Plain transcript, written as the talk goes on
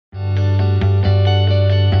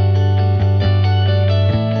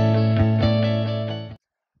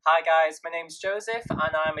Hi guys, my name's Joseph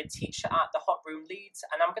and I'm a teacher at the Hot Room Leeds,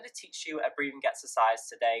 and I'm going to teach you a breathing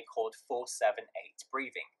exercise today called 4-7-8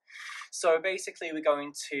 breathing. So basically we're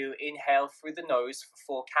going to inhale through the nose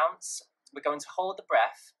for 4 counts, we're going to hold the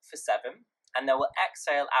breath for 7, and then we'll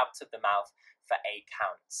exhale out of the mouth for 8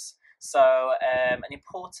 counts. So an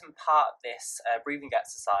important part of this breathing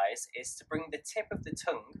exercise is to bring the tip of the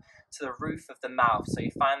tongue to the roof of the mouth, so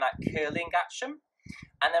you find that curling action,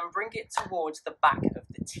 and then bring it towards the back of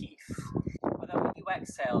the teeth. But then when you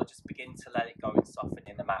exhale, just begin to let it go and soften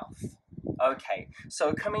in the mouth. Okay,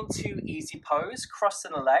 so come into easy pose,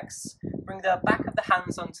 crossing the legs, bring the back of the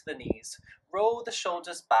hands onto the knees, roll the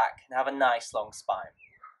shoulders back and have a nice long spine.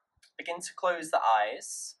 Begin to close the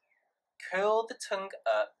eyes, curl the tongue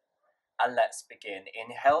up, and let's begin.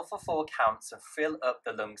 Inhale for 4 counts and fill up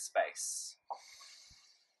the lung space.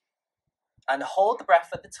 And hold the breath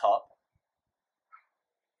at the top.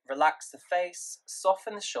 Relax the face,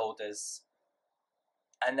 soften the shoulders,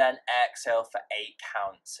 and then exhale for 8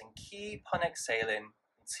 counts. And keep on exhaling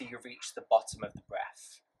until you reach the bottom of the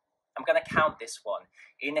breath. I'm going to count this one.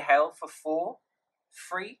 Inhale for 4,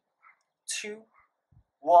 3, 2,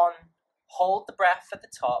 1. Hold the breath at the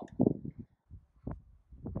top.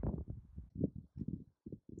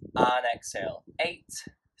 And exhale. 8,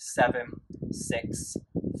 7, 6,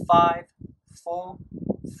 5, 4,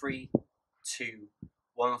 3, 2,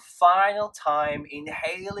 1. Final time.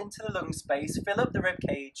 Inhale into the lung space, fill up the rib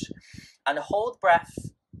cage, and hold breath.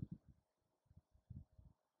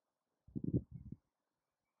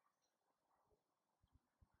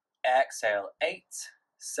 Exhale. 8,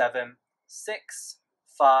 7, 6,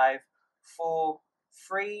 5, 4,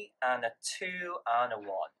 3, and a 2, and a 1.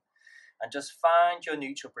 And just find your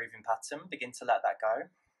neutral breathing pattern. Begin to let that go.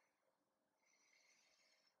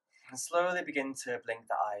 And slowly begin to blink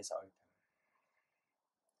the eyes open.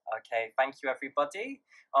 Okay, thank you everybody.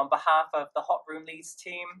 On behalf of the Hot Room Leeds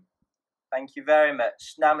team, thank you very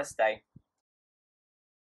much. Namaste.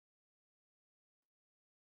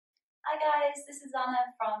 Hi guys, this is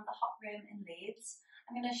Zana from the Hot Room in Leeds.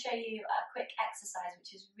 I'm going to show you a quick exercise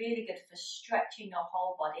which is really good for stretching your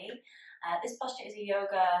whole body. This posture is a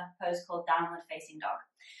yoga pose called downward facing dog.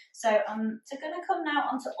 So I'm going to come now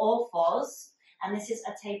onto all fours, and this is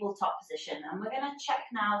a tabletop position, and we're going to check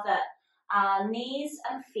now that our knees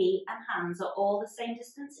and feet and hands are all the same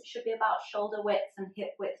distance. It should be about shoulder width and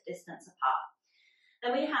hip width distance apart.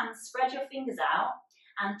 Then with your hands, spread your fingers out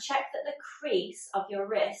and check that the crease of your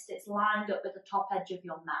wrist is lined up with the top edge of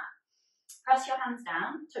your mat. Press your hands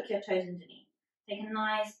down, tuck your toes underneath. Take a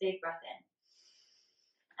nice big breath in.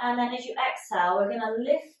 And then as you exhale, we're going to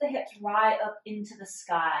lift the hips right up into the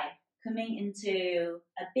sky, coming into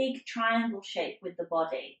a big triangle shape with the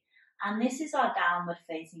body. And this is our downward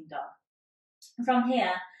facing dog. From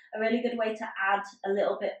here, a really good way to add a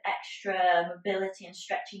little bit extra mobility and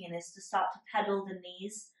stretching in is to start to pedal the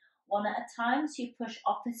knees one at a time, so you push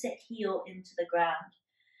opposite heel into the ground.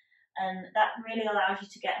 And that really allows you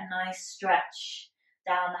to get a nice stretch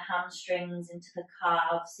down the hamstrings, into the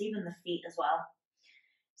calves, even the feet as well.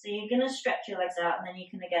 So you're going to stretch your legs out, and then you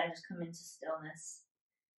can again just come into stillness.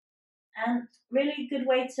 And really good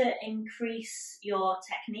way to increase your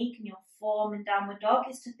technique and your form in downward dog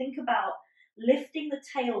is to think about lifting the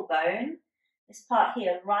tailbone, this part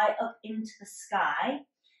here, right up into the sky,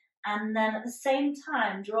 and then at the same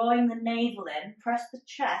time drawing the navel in, press the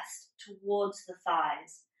chest towards the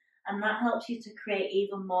thighs, and that helps you to create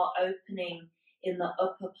even more opening in the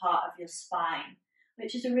upper part of your spine,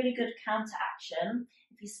 which is a really good counter action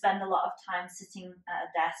if you spend a lot of time sitting at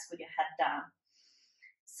a desk with your head down.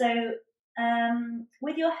 So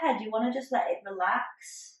with your head, you want to just let it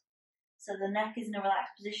relax. So the neck is in a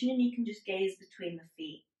relaxed position and you can just gaze between the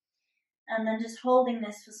feet. And then just holding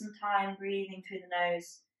this for some time, breathing through the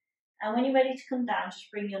nose. And when you're ready to come down,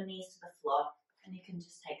 just bring your knees to the floor and you can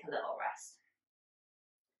just take a little rest.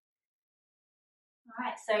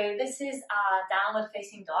 Alright, so this is our downward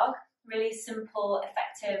facing dog. Really simple,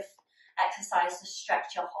 effective exercise to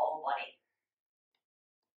stretch your whole body.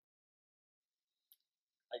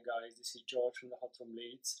 Hi guys, this is George from the Hot Room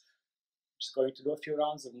Leeds. Just going to do a few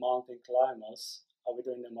rounds of mountain climbers. I'll be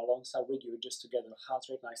doing them alongside with you just to get the heart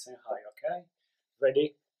rate nice and high, okay?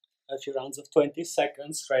 Ready? A few rounds of 20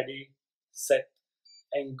 seconds. Ready, set,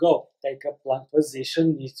 and go. Take a plank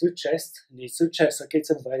position, knees to chest, okay? It's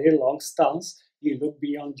a very long stance. You look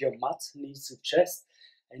beyond your mat, knees to chest,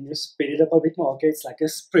 and you speed it up a bit more, okay? It's like a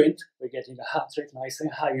sprint. We're getting the heart rate nice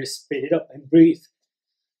and high. You speed it up and breathe.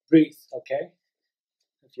 Breathe, okay?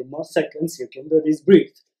 A few more seconds, you can do this,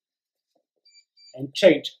 breathe. And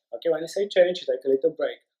change. Okay, when I say change, take a little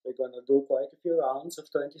break. We're gonna do quite a few rounds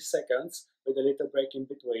of 20 seconds with a little break in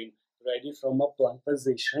between. Ready from a plank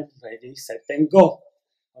position, ready, set and go.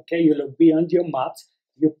 Okay, you look beyond your mat,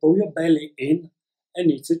 you pull your belly in and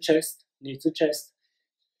knee to chest, knee to chest.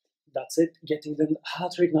 That's it, getting the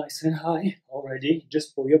heart rate nice and high already.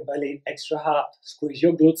 Just pull your belly in extra hard, squeeze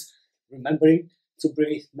your glutes, remembering to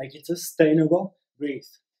breathe, make it sustainable. Breathe,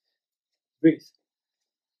 breathe.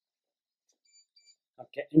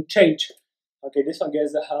 Okay, and change. Okay, this one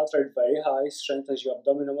gets the heart rate very high, strengthens your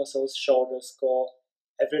abdominal muscles, shoulders, core,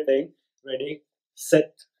 everything. Ready,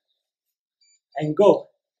 set, and go.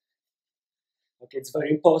 Okay, it's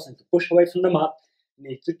very important to push away from the mat,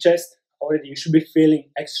 knee to chest. Already you should be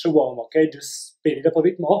feeling extra warm, okay? Just speed it up a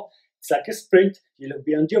bit more. It's like a sprint. You look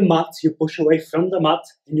beyond your mat, you push away from the mat,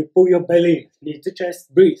 and you pull your belly in. Knee to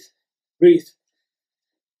chest, breathe, breathe.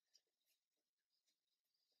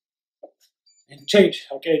 And change.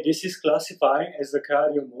 Okay, this is classified as a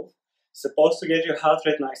cardio move. Supposed to get your heart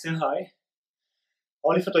rate nice and high.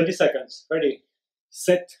 Only for 20 seconds. Ready,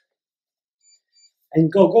 set,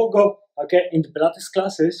 and go, go, go. Okay, in the Pilates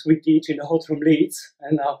classes we teach in the hot room Leeds,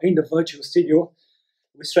 and now in the virtual studio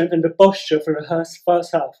we strengthen the posture for the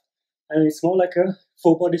first half. And it's more like a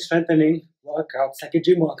full body strengthening workout. It's like a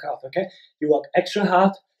gym workout, okay? You work extra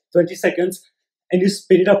hard, 20 seconds, and you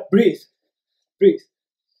speed it up. Breathe, breathe.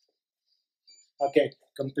 Okay,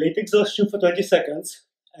 complete exhaustion for 20 seconds,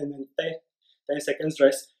 and then 10 seconds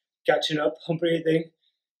rest, catching up on breathing,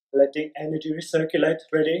 letting energy recirculate.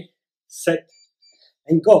 Ready, set,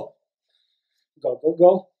 and go. Go, go,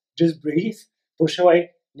 go. Just breathe, push away,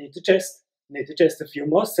 knee to chest, a few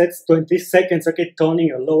more sets, 20 seconds. Okay, toning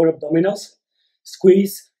your lower abdominals,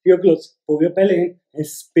 squeeze your glutes, pull your belly in, and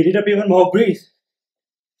speed it up even more. Breathe,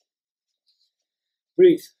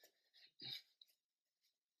 breathe.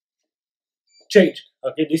 Change.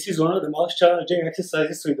 Okay, this is one of the most challenging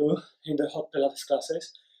exercises we do in the hot Pilates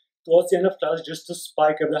classes. Towards the end of class, just to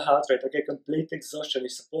spike up the heart rate. Okay, complete exhaustion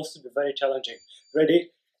is supposed to be very challenging.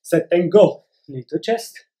 Ready, set, and go. Knee to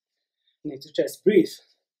chest, breathe.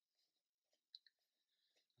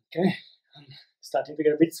 Okay, I'm starting to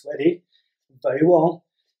get a bit sweaty, very warm.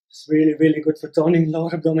 It's really, really good for toning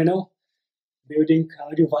lower abdominal, building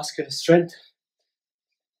cardiovascular strength.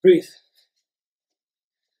 Breathe.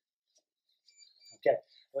 Okay,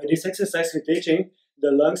 with this exercise we're teaching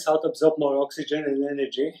the lungs how to absorb more oxygen and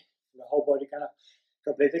energy. The whole body kind of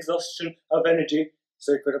complete exhaustion of energy,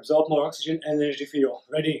 so it could absorb more oxygen and energy for you.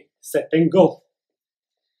 Ready, set, and go.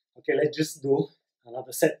 Okay, let's just do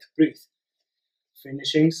another set. Breathe.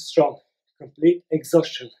 Finishing strong. Complete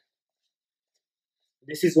exhaustion.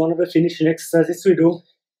 This is one of the finishing exercises we do.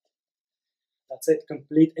 That's it,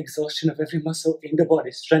 complete exhaustion of every muscle in the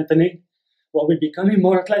body, strengthening while we're becoming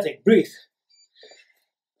more athletic. Breathe.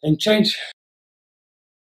 And change.